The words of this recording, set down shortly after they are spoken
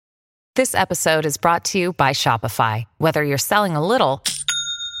This episode is brought to you by Shopify. Whether you're selling a little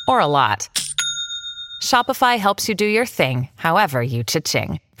or a lot, Shopify helps you do your thing, however you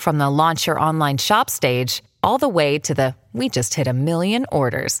cha-ching. From the launch your online shop stage, all the way to the we just hit 1 million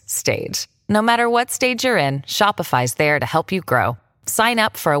orders stage. No matter what stage you're in, Shopify's there to help you grow. Sign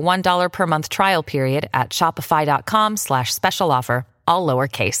up for a $1 per month trial period at shopify.com/special offer, all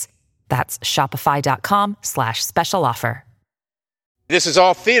lowercase. That's shopify.com/special offer. This is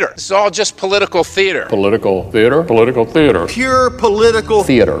all theater. This is all just political theater. Political theater. Political theater. Pure political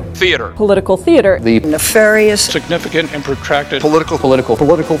Theater. Theater. Political theater. The nefarious, Significant and protracted political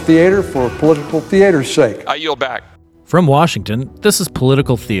theater for political theater's sake. I yield back. From Washington, this is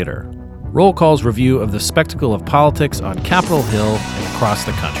Political Theater, Roll Call's review of the spectacle of politics on Capitol Hill and across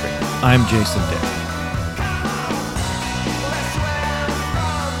the country. I'm Jason Dick.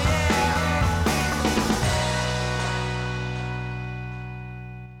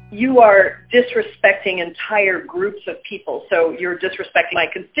 You are disrespecting entire groups of people. So you're disrespecting my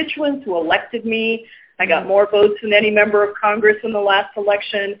constituents who elected me. I got more votes than any member of Congress in the last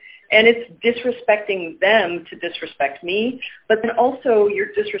election. And it's disrespecting them to disrespect me. But then also you're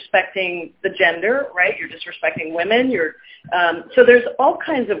disrespecting the gender, right? You're disrespecting women. So there's all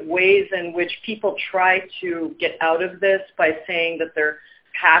kinds of ways in which people try to get out of this by saying that they're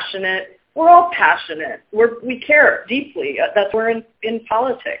passionate. We're all passionate. We care deeply. That's we're in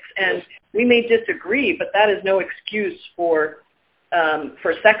politics, and we may disagree, but that is no excuse for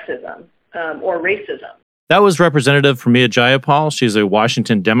sexism or racism. That was Representative Pramila Jayapal. She's a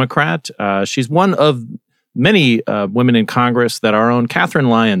Washington Democrat. She's one of many women in Congress that our own Catherine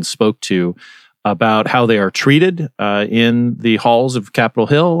Lyons spoke to about how they are treated in the halls of Capitol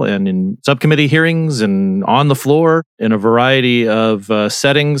Hill and in subcommittee hearings and on the floor in a variety of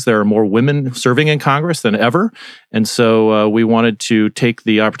settings. There are more women serving in Congress than ever. And so we wanted to take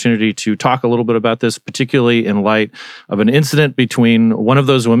the opportunity to talk a little bit about this, particularly in light of an incident between one of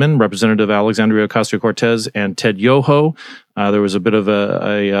those women, Representative Alexandria Ocasio-Cortez, and Ted Yoho. There was a bit of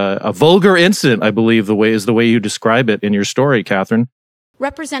a vulgar incident, I believe, the way you describe it in your story, Catherine.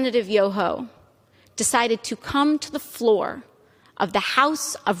 Representative Yoho decided to come to the floor of the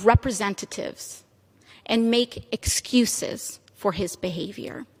House of Representatives and make excuses for his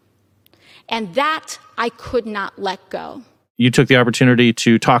behavior. And that I could not let go. You took the opportunity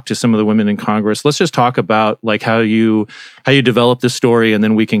to talk to some of the women in Congress. Let's just talk about like how you developed this story, and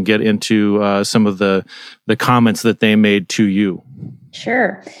then we can get into some of the comments that they made to you.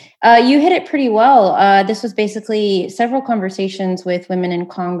 Sure. You hit it pretty well. This was basically several conversations with women in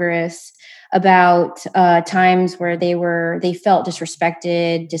Congress about times where they felt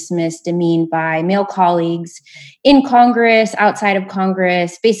disrespected, dismissed, demeaned by male colleagues in Congress, outside of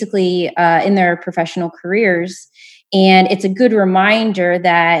Congress, basically in their professional careers. And it's a good reminder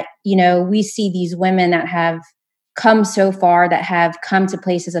that, we see these women that have come so far, that have come to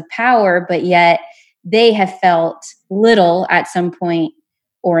places of power, but yet they have felt little at some point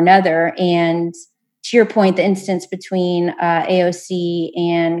or another. And to your point, the instance between AOC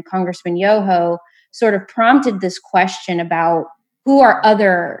and Congressman Yoho sort of prompted this question about who are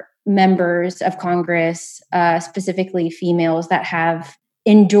other members of Congress, specifically females, that have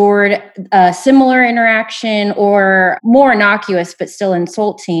endured a similar interaction or more innocuous but still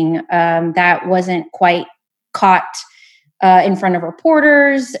insulting that wasn't quite caught in front of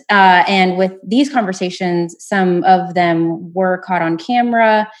reporters. And with these conversations, some of them were caught on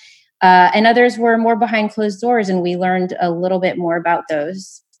camera. And others were more behind closed doors, and we learned a little bit more about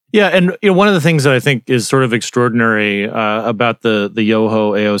those. Yeah, and one of the things that I think is sort of extraordinary about the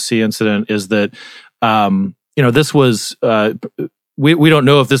Yoho AOC incident is that this was we don't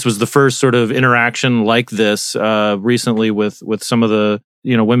know if this was the first sort of interaction like this recently with some of the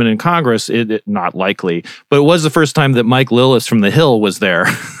women in Congress. It not likely, but it was the first time that Mike Lillis from the Hill was there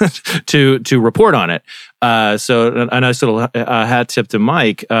to report on it. So a nice little hat tip to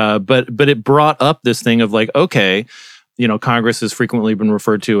Mike. But it brought up this thing of like, okay, Congress has frequently been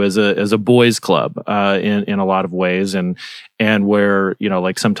referred to as a boys' club in a lot of ways, and where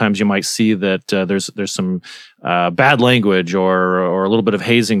like sometimes you might see that there's some bad language or a little bit of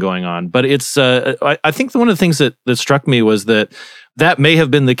hazing going on. But it's I think one of the things that struck me was that may have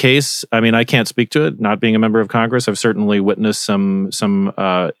been the case. I mean, I can't speak to it, not being a member of Congress. I've certainly witnessed some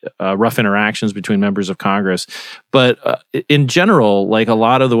rough interactions between members of Congress. But in general, like a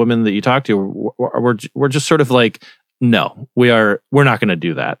lot of the women that you talk to were just sort of like, no, we're not going to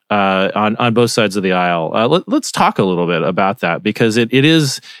do that on both sides of the aisle. Let's talk a little bit about that, because it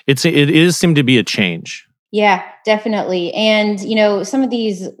is seemed to be a change. Yeah, definitely. And, some of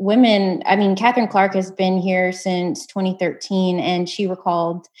these women, I mean, Catherine Clark has been here since 2013, and she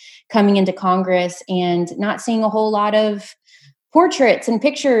recalled coming into Congress and not seeing a whole lot of portraits and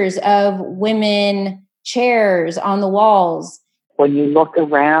pictures of women chairs on the walls. When you look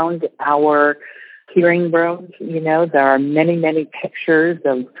around our hearing rooms, there are many, many pictures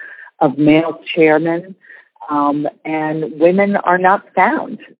of male chairmen, and women are not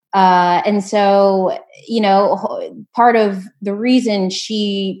found. And so, part of the reason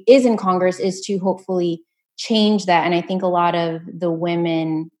she is in Congress is to hopefully change that. And I think a lot of the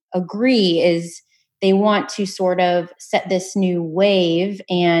women agree is they want to sort of set this new wave.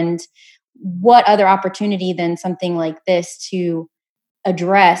 And what other opportunity than something like this to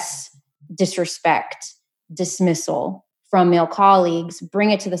address disrespect, dismissal from male colleagues,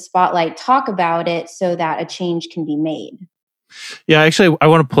 bring it to the spotlight, talk about it so that a change can be made. Yeah, actually, I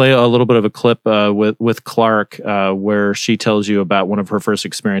want to play a little bit of a clip with Clark where she tells you about one of her first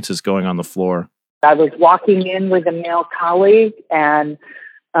experiences going on the floor. I was walking in with a male colleague, and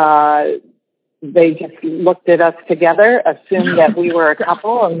they just looked at us together, assumed that we were a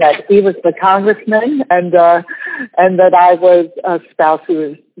couple, and that he was the congressman, and that I was a spouse who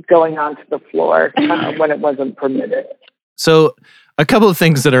was going onto the floor when it wasn't permitted. So, a couple of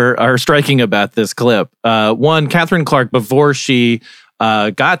things that are striking about this clip. One, Catherine Clark, before she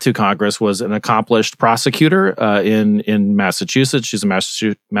got to Congress, was an accomplished prosecutor in Massachusetts. She's a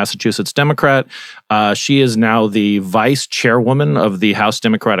Massachusetts Democrat. She is now the vice chairwoman of the House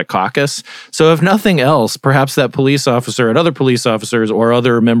Democratic Caucus. So if nothing else, perhaps that police officer and other police officers or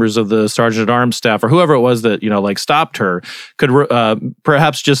other members of the Sergeant at Arms staff or whoever it was that, stopped her could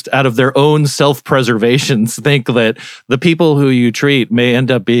perhaps just out of their own self-preservation think that the people who you treat may end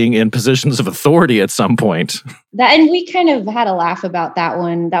up being in positions of authority at some point. And we kind of had a laugh about that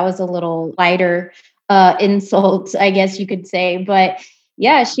one. That was a little lighter insult, I guess you could say. But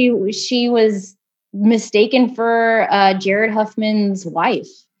yeah, she was mistaken for Jared Huffman's wife.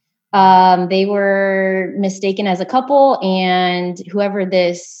 They were mistaken as a couple, and whoever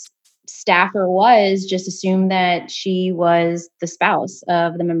this staffer was just assumed that she was the spouse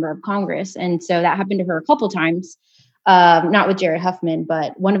of the member of Congress. And so that happened to her a couple times. Not with Jared Huffman,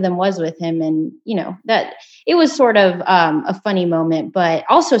 but one of them was with him. And, that it was sort of a funny moment, but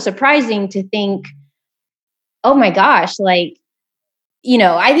also surprising to think, oh my gosh, I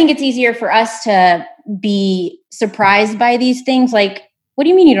think it's easier for us to be surprised by these things. Like, what do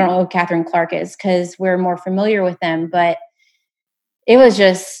you mean you don't know who Catherine Clark is? Because we're more familiar with them. But it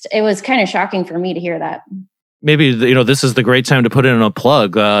was kind of shocking for me to hear that. Maybe, this is the great time to put in a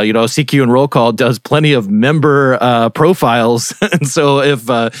plug. CQ and Roll Call does plenty of member profiles. And so if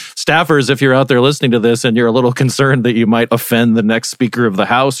staffers, if you're out there listening to this and you're a little concerned that you might offend the next Speaker of the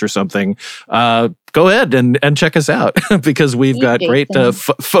House or something, go ahead and check us out because we've got great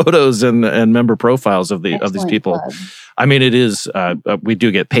photos and member profiles of these people. Plug. I mean, it is, we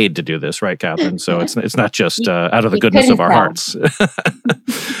do get paid to do this, right, Catherine? So it's not just out of the goodness of our hearts.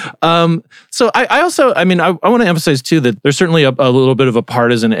 So I also, I want to emphasize too that there's certainly a little bit of a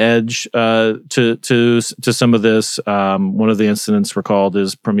partisan edge to some of this. One of the incidents recalled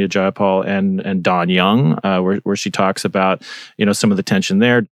is Pramila Jayapal and Don Young, where she talks about, some of the tension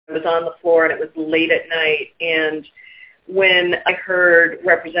there. I was on the floor and it was late at night. And when I heard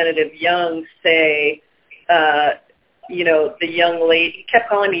Representative Young say, the young lady, he kept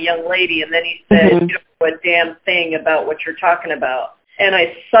calling me young lady, and then he said, you don't know a damn thing about what you're talking about. And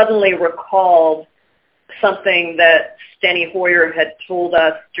I suddenly recalled something that Steny Hoyer had told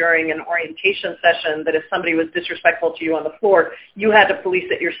us during an orientation session, that if somebody was disrespectful to you on the floor, you had to police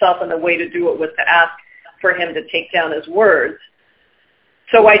it yourself, and the way to do it was to ask for him to take down his words.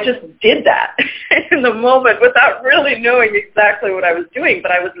 So I just did that in the moment without really knowing exactly what I was doing,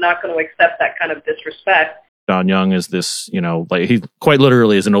 but I was not going to accept that kind of disrespect. Don Young is this, he quite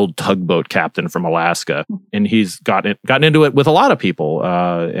literally is an old tugboat captain from Alaska, and he's gotten into it with a lot of people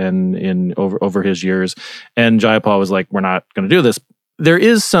and over his years. And Jayapal was like, "We're not going to do this." There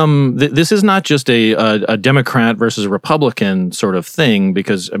is this is not just a Democrat versus a Republican sort of thing,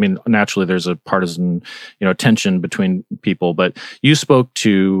 because, naturally there's a partisan, tension between people. But you spoke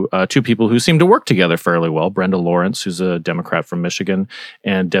to two people who seem to work together fairly well. Brenda Lawrence, who's a Democrat from Michigan,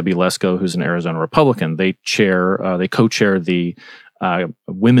 and Debbie Lesko, who's an Arizona Republican. They co-chair the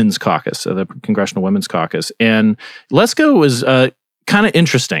Women's Caucus, the Congressional Women's Caucus. And Lesko was kind of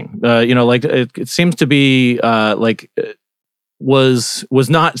interesting. It seems to be was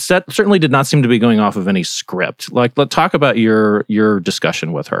not set, certainly did not seem to be going off of any script. Let's talk about your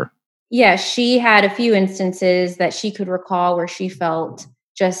discussion with her. Yeah, she had a few instances that she could recall where she felt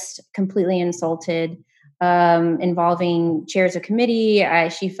just completely insulted involving chairs of committee.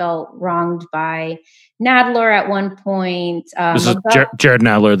 She felt wronged by Nadler at one point. This is Jared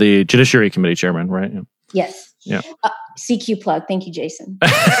Nadler, the Judiciary Committee chairman, right? Yeah. Yes. Yeah. CQ plug. Thank you, Jason.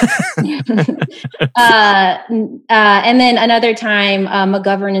 And then another time,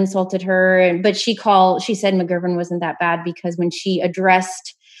 McGovern insulted her, but she said McGovern wasn't that bad because when she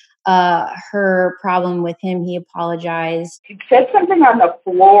addressed her problem with him, he apologized. He said something on the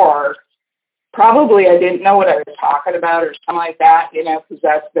floor. Probably I didn't know what I was talking about or something like that, because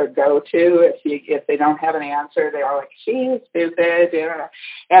that's their go-to. If they don't have an answer, they are like, she's stupid.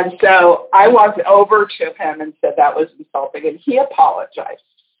 And so I walked over to him and said that was insulting, and he apologized.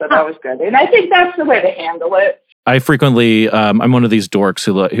 So that was good. And I think that's the way to handle it. I frequently, I'm one of these dorks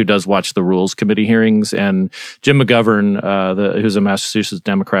who does watch the Rules Committee hearings, and Jim McGovern, who's a Massachusetts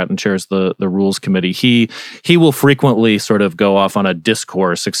Democrat and chairs the Rules Committee, he will frequently sort of go off on a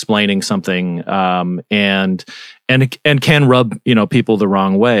discourse explaining something, and can rub people the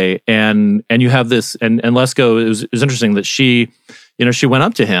wrong way, and you have this, and Lesko, it was interesting that she went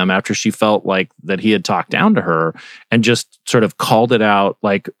up to him after she felt like that he had talked down to her and just sort of called it out,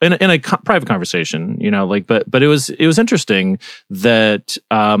 like in a private conversation, but it was interesting that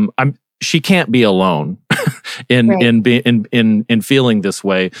she can't be alone in feeling this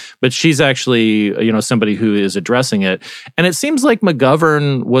way, but she's actually somebody who is addressing it, and it seems like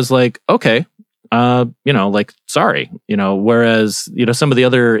McGovern was like, okay. Sorry, whereas, some of the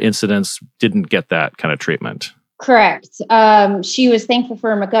other incidents didn't get that kind of treatment. Correct. She was thankful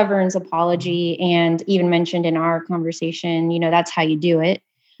for McGovern's apology and even mentioned in our conversation, that's how you do it.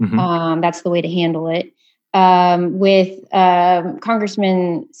 Mm-hmm. That's the way to handle it. With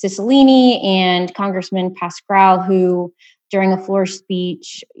Congressman Cicilline and Congressman Pascrell, who during a floor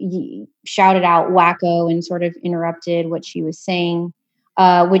speech shouted out wacko and sort of interrupted what she was saying,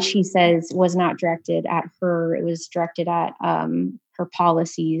 which he says was not directed at her. It was directed at her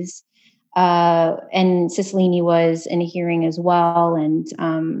policies. And Cicilline was in a hearing as well, and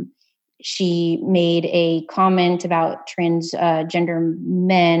she made a comment about transgender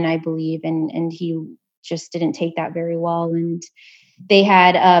men, I believe, and he just didn't take that very well. And they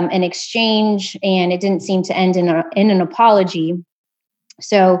had an exchange, and it didn't seem to end in an apology.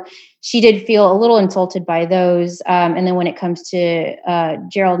 So she did feel a little insulted by those. And then when it comes to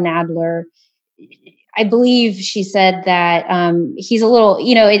Gerald Nadler, I believe she said that he's a little,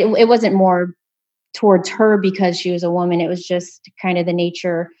 it wasn't more towards her because she was a woman. It was just kind of the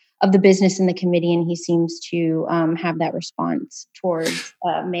nature of the business in the committee. And he seems to have that response towards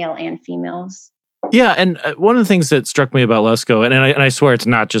male and females. Yeah. And one of the things that struck me about Lesko, and I swear it's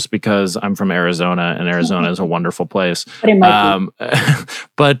not just because I'm from Arizona and Arizona is a wonderful place. But it might be.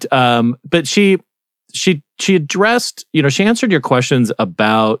 But she addressed, she answered your questions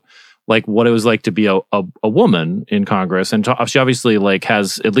about like what it was like to be a woman in Congress, and she obviously like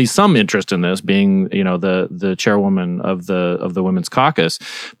has at least some interest in this, being the chairwoman of the Women's Caucus.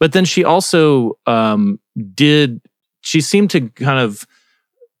 But then she also she seemed to kind of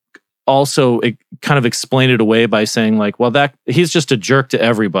also explain it away by saying like, well, that he's just a jerk to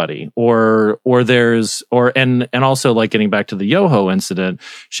everybody, and also like getting back to the Yoho incident,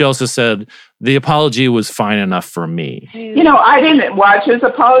 she also said the apology was fine enough for me. I didn't watch his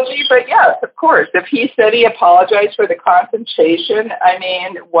apology, but yes, of course, if he said he apologized for the confrontation, I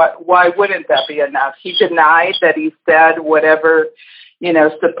mean, why wouldn't that be enough? He denied that he said whatever,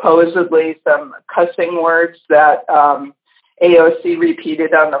 supposedly some cussing words that AOC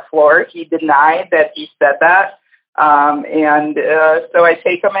repeated on the floor. He denied that he said that. So I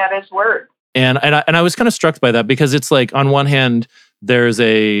take him at his word. And I was kind of struck by that because it's like, on one hand, there's as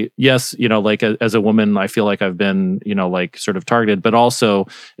a woman, I feel like I've been, like sort of targeted, but also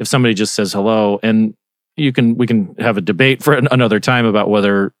if somebody just says hello, and we can have a debate for another time about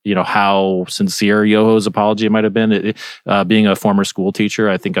whether, how sincere Yoho's apology might have been. Being a former school teacher,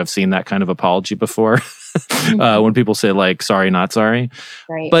 I think I've seen that kind of apology before. When people say like, sorry, not sorry.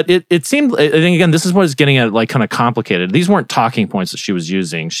 Right. But it seemed, I think again, this is what is getting at like kind of complicated. These weren't talking points that she was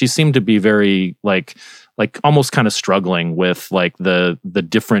using. She seemed to be very like almost kind of struggling with like the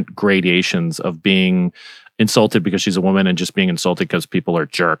different gradations of being insulted because she's a woman and just being insulted because people are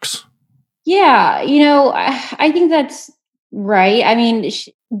jerks. Yeah, I think that's right. I mean,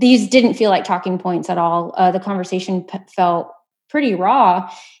 these didn't feel like talking points at all. The conversation felt pretty raw.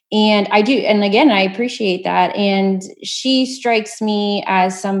 And I appreciate that. And she strikes me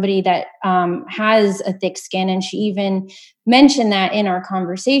as somebody that has a thick skin. And she even mentioned that in our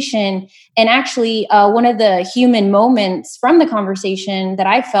conversation. And actually, one of the human moments from the conversation that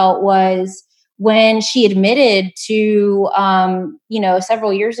I felt was when she admitted to,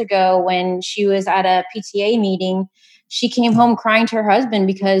 several years ago when she was at a PTA meeting, she came home crying to her husband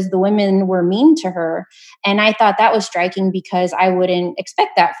because the women were mean to her. And I thought that was striking because I wouldn't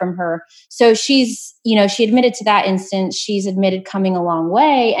expect that from her. So she admitted to that instance. She's admitted coming a long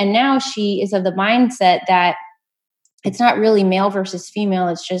way. And now she is of the mindset that it's not really male versus female.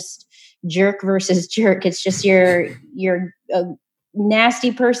 It's just jerk versus jerk. It's just you're a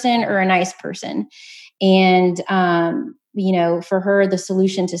nasty person or a nice person. And, for her, the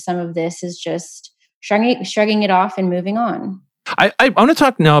solution to some of this is just shrugging it off and moving on. I want to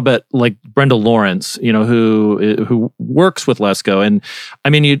talk now about like Brenda Lawrence, who works with Lesko. And I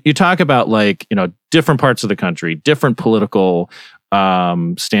mean, you talk about like, different parts of the country, different political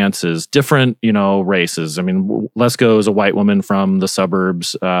stances, different, races. I mean, Lesko is a white woman from the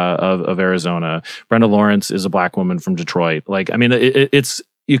suburbs of Arizona. Brenda Lawrence is a black woman from Detroit. Like, I mean, it's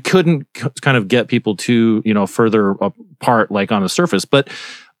you couldn't kind of get people too, further apart, like on the surface. But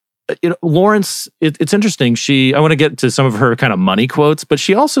Lawrence, it's interesting. I want to get to some of her kind of money quotes, but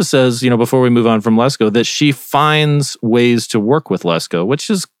she also says, before we move on from Lesko, that she finds ways to work with Lesko, which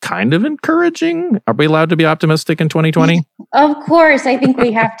is kind of encouraging. Are we allowed to be optimistic in 2020? Of course. I think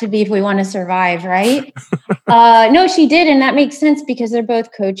we have to be if we want to survive, right? No, she did. And that makes sense because they're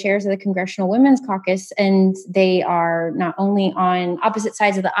both co-chairs of the Congressional Women's Caucus, and they are not only on opposite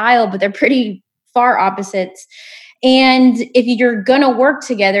sides of the aisle, but they're pretty far opposites. And if you're going to work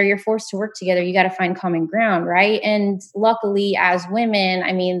together, you're forced to work together. You got to find common ground, right? And luckily, as women,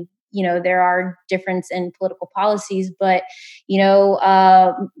 I mean, there are difference in political policies, but,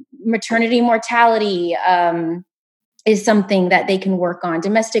 maternity mortality is something that they can work on.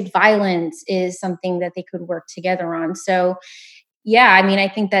 Domestic violence is something that they could work together on. So, yeah, I mean, I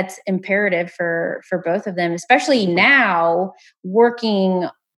think that's imperative for both of them, especially now working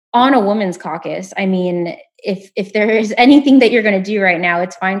on a women's caucus. I mean, if there is anything that you're going to do right now,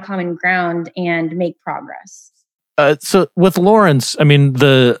 it's find common ground and make progress. So with Lawrence, I mean, one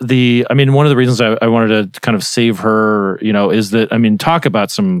of the reasons I wanted to kind of save her, is that, I mean, talk about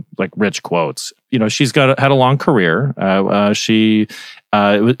some like rich quotes. She's had a long career. It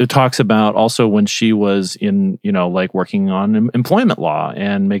talks about also when she was in, like working on employment law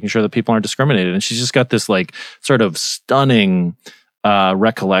and making sure that people aren't discriminated. And she's just got this like sort of stunning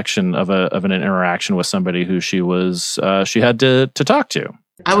recollection of an interaction with somebody who she had to talk to.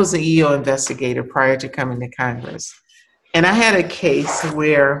 I was an EO investigator prior to coming to Congress, and I had a case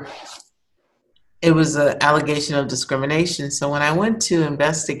where it was an allegation of discrimination. So when I went to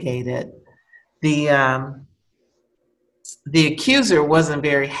investigate it, the accuser wasn't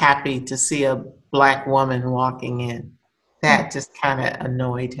very happy to see a Black woman walking in. That just kind of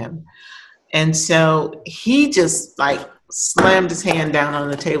annoyed him, and so he just like slammed his hand down on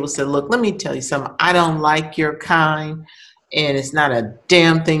the table, said, "Look, let me tell you something. I don't like your kind, and it's not a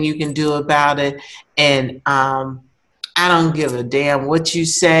damn thing you can do about it. And I don't give a damn what you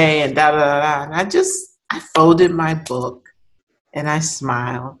say," and da da da. And I folded my book and I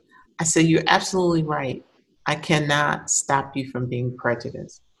smiled. I said, "You're absolutely right. I cannot stop you from being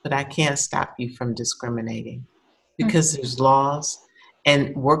prejudiced, but I can't stop you from discriminating because there's laws.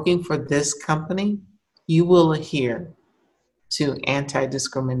 And working for this company, you will adhere to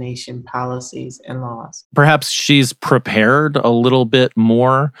anti-discrimination policies and laws." Perhaps she's prepared a little bit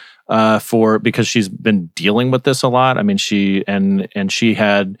more because she's been dealing with this a lot. I mean, she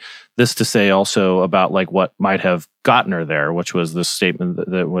had this to say also about like what might have gotten her there, which was this statement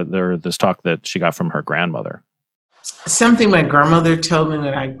this talk that she got from her grandmother. Something my grandmother told me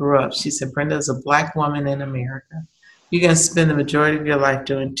when I grew up. She said, "Brenda, as a Black woman in America, you're going to spend the majority of your life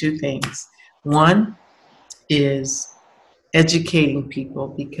doing two things. One is educating people,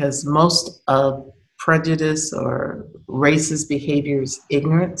 because most of prejudice or racist behavior is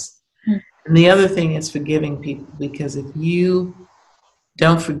ignorance. And the other thing is forgiving people, because if you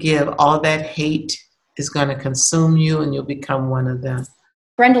don't forgive, all that hate is going to consume you and you'll become one of them."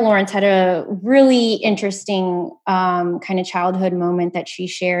 Brenda Lawrence had a really interesting kind of childhood moment that she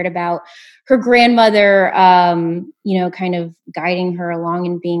shared about her grandmother, kind of guiding her along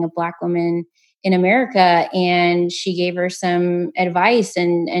in being a Black woman in America. And she gave her some advice,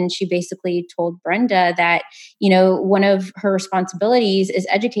 and she basically told Brenda that, one of her responsibilities is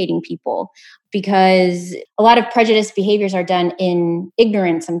educating people, because a lot of prejudiced behaviors are done in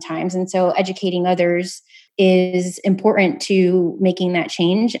ignorance sometimes. And so educating others is important to making that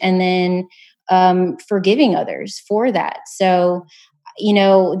change, and then forgiving others for that. So,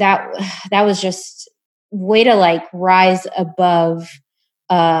 that was just way to like rise above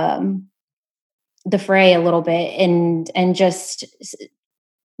the fray a little bit and just,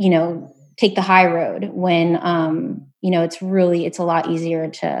 take the high road when, it's a lot easier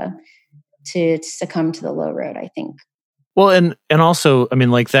to succumb to the low road, I think. Well, and also, I mean,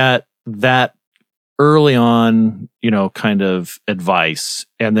 like that early on, kind of advice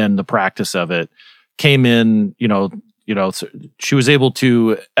and then the practice of it came in, so she was able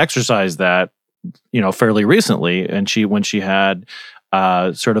to exercise that, fairly recently. And when she had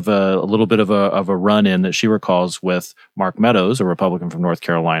sort of a little bit of a run-in that she recalls with Mark Meadows, a Republican from North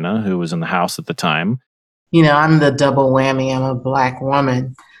Carolina, who was in the House at the time. I'm the double whammy. I'm a Black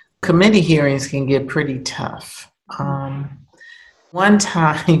woman. Committee hearings can get pretty tough. One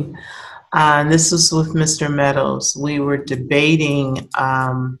time, and this was with Mr. Meadows, we were debating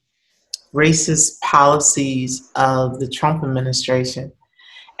racist policies of the Trump administration.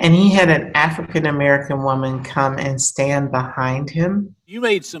 And he had an African-American woman come and stand behind him. You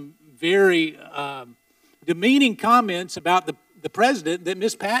made some very demeaning comments about the president that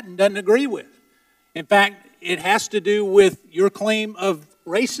Ms. Patton doesn't agree with. In fact, it has to do with your claim of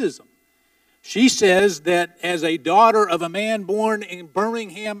racism. She says that as a daughter of a man born in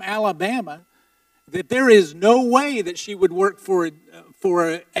Birmingham, Alabama, that there is no way that she would work for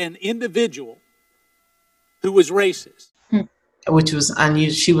an individual who was racist. Which was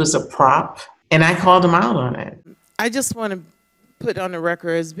unusual. She was a prop, and I called him out on it. I just want to put on the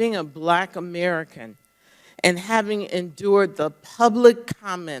record as being a Black American and having endured the public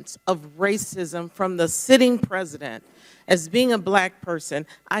comments of racism from the sitting president, as being a Black person,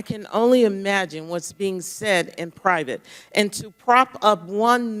 I can only imagine what's being said in private. And to prop up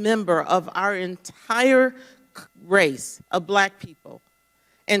one member of our entire race of Black people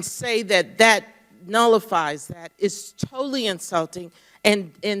and say that nullifies that is totally insulting.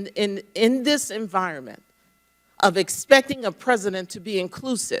 And in this environment of expecting a president to be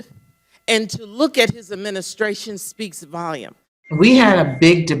inclusive and to look at his administration speaks volume. We had a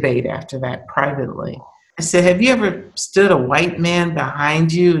big debate after that privately. I said, have you ever stood a white man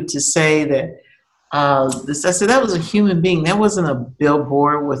behind you to say that I said, that was a human being. That wasn't a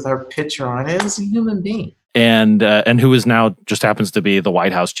billboard with her picture on it. It was a human being. And who is now just happens to be the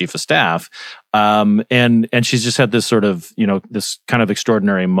White House chief of staff. And she's just had this sort of, this kind of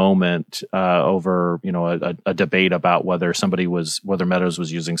extraordinary moment over, a debate about whether Meadows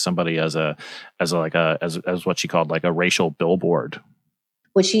was using somebody as what she called like a racial billboard.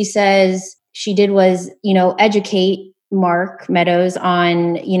 What she says she did was, educate Mark Meadows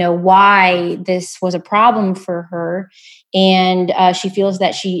on, why this was a problem for her. And she feels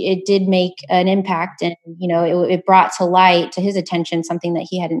that it did make an impact, and, it brought to light to his attention something that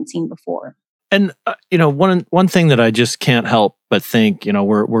he hadn't seen before. And, one thing that I just can't help but think,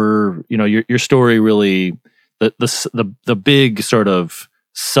 we're your story really, the big sort of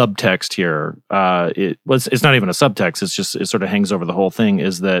subtext here, it's not even a subtext. It's just, it sort of hangs over the whole thing,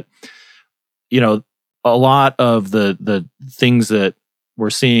 is that, a lot of the things that we're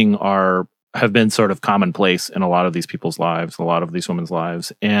seeing have been sort of commonplace in a lot of these people's lives, a lot of these women's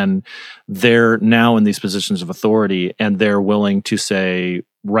lives. And they're now in these positions of authority, and they're willing to say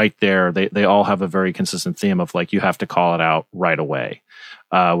right there, they all have a very consistent theme of like, you have to call it out right away.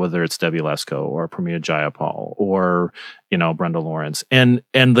 Whether it's Debbie Lesko or Pramila Jayapal or, Brenda Lawrence. And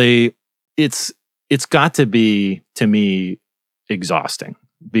it's got to be, to me, exhausting,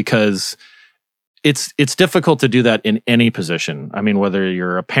 because it's difficult to do that in any position. I mean, whether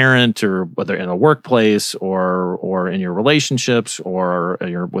you're a parent or whether in a workplace or in your relationships or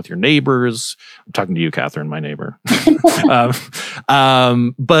you're with your neighbors. I'm talking to you, Catherine, my neighbor.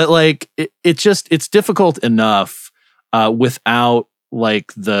 But like, it's difficult enough without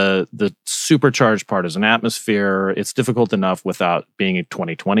like the supercharged partisan atmosphere. It's difficult enough without being in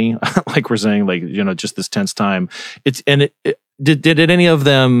 2020, like we're saying, like, just this tense time. Did any of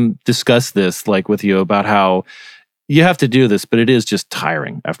them discuss this, like, with you about how you have to do this, but it is just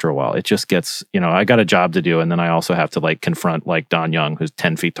tiring after a while? It just gets, I got a job to do, and then I also have to like confront like Don Young, who's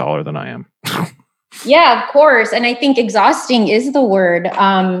 10 feet taller than I am. Yeah, of course. And I think exhausting is the word,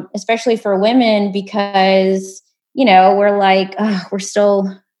 especially for women, because, we're like, we're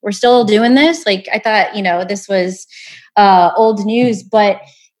still doing this. Like, I thought, this was old news, but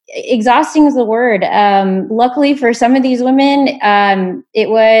exhausting is the word. Luckily for some of these women, it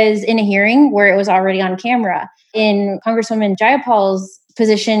was in a hearing where it was already on camera. In Congresswoman Jayapal's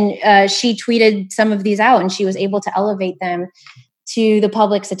position, she tweeted some of these out, and she was able to elevate them to the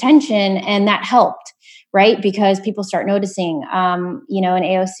public's attention, and that helped, right? Because people start noticing. In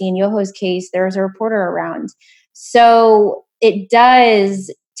AOC and Yoho's case, there was a reporter around. So it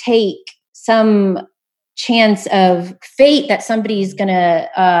does take some chance of fate that somebody's going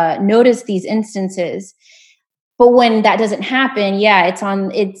to notice these instances. But when that doesn't happen, it's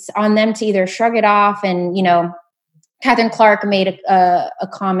on them to either shrug it off. And, Catherine Clark made a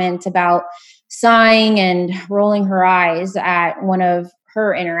comment about sighing and rolling her eyes at one of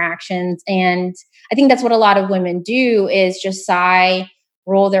her interactions. And I think that's what a lot of women do, is just sigh,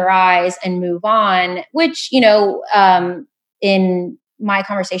 roll their eyes, and move on, which, in my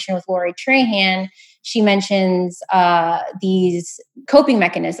conversation with Lori Trahan, she mentions these coping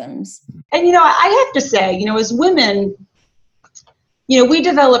mechanisms. And, I have to say, as women, we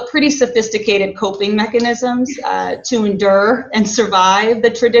develop pretty sophisticated coping mechanisms to endure and survive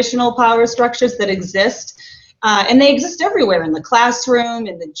the traditional power structures that exist. And they exist everywhere, in the classroom,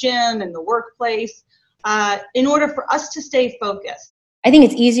 in the gym, in the workplace, in order for us to stay focused. I think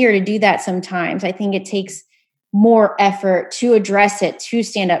it's easier to do that sometimes. I think it takes more effort to address it, to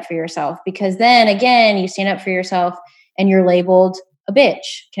stand up for yourself, because then again, you stand up for yourself and you're labeled a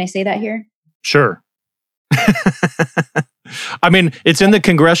bitch. Can I say that here? Sure. I mean, it's in the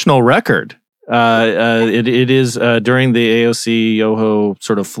congressional record. It is during the AOC Yoho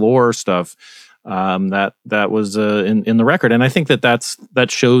sort of floor stuff that was in the record, and I think that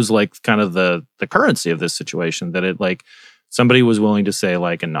shows like kind of the currency of this situation. That it like somebody was willing to say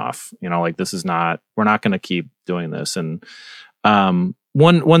like enough, like this is not, we're not going to keep doing this. And one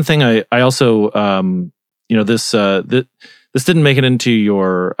thing I also this didn't make it into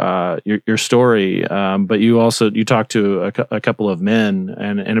your story, but you talked to a couple of men,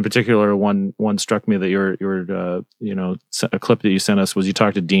 and in particular, one struck me that your a clip that you sent us was you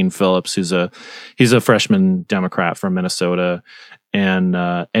talked to Dean Phillips, he's a freshman Democrat from Minnesota,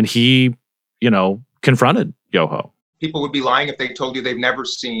 and he confronted Yoho. People would be lying if they told you they've never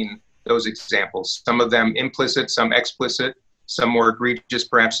seen those examples. Some of them implicit, some explicit, some more egregious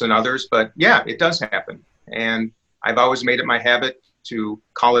perhaps than others, but yeah, it does happen. And I've always made it my habit to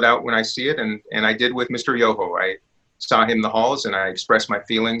call it out when I see it, and I did with Mr. Yoho. I saw him in the halls, and I expressed my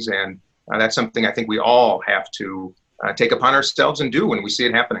feelings, and that's something I think we all have to take upon ourselves and do when we see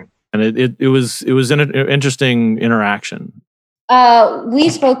it happening. And it was an interesting interaction. We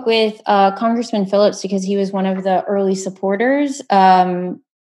spoke with Congressman Phillips because he was one of the early supporters on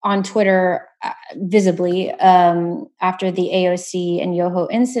Twitter, visibly, after the AOC and Yoho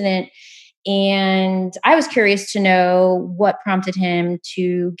incident. And I was curious to know what prompted him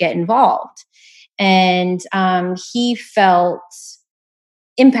to get involved. And he felt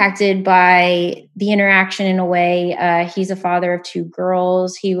impacted by the interaction in a way. He's a father of 2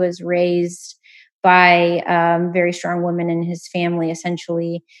 girls. He was raised by very strong women in his family,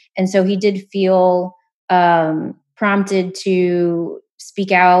 essentially. And so he did feel prompted to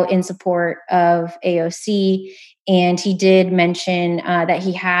speak out in support of AOC. And he did mention that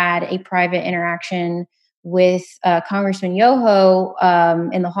he had a private interaction with Congressman Yoho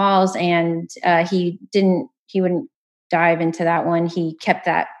in the halls, and he wouldn't dive into that one. He kept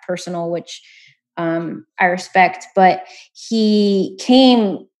that personal, which I respect. But he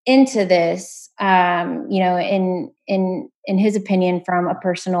came into this, in his opinion, from a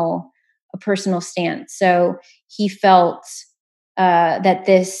personal stance. So he felt that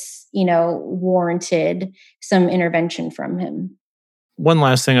this, warranted some intervention from him. One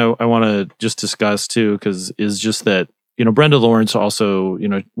last thing I want to just discuss too, because is just that, Brenda Lawrence also,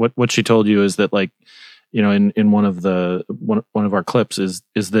 what she told you is that like, in one of our clips is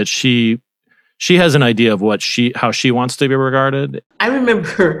that she has an idea of how she wants to be regarded. I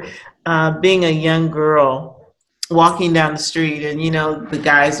remember being a young girl walking down the street, and the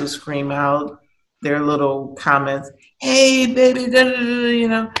guys would scream out their little comments, "Hey, baby,"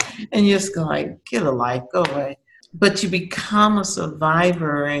 and you just go like, "Get a life, go away." But you become a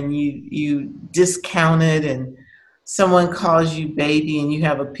survivor, and you discount it, and someone calls you baby, and you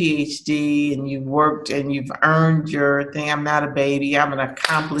have a PhD, and you've worked, and you've earned your thing. I'm not a baby. I'm an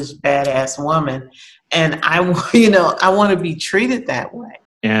accomplished, badass woman, and I want to be treated that way.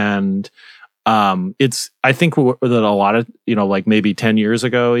 And I think that a lot of, like maybe 10 years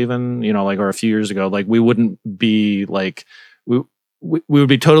ago, even, or a few years ago, like we wouldn't be like, we would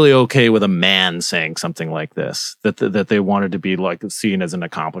be totally okay with a man saying something like this, that they wanted to be like seen as an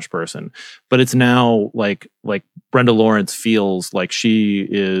accomplished person. But it's now like Brenda Lawrence feels like she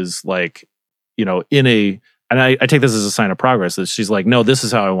is like, and I take this as a sign of progress, that she's like, no, this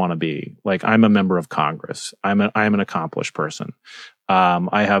is how I want to be. Like, I'm a member of Congress. I'm an accomplished person.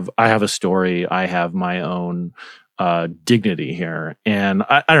 I have a story. I have my own dignity here, and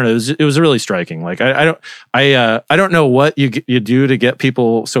I don't know. It was really striking. Like I don't know what you do to get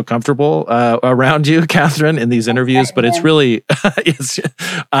people so comfortable around you, Catherine, in these interviews. But it's really it's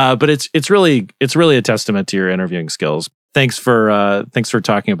really a testament to your interviewing skills. thanks for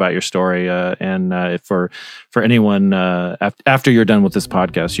talking about your story. And for anyone after you're done with this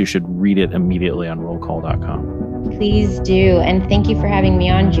podcast, you should read it immediately on rollcall.com. Please do. And thank you for having me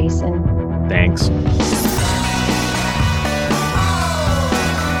on, Jason. Thanks.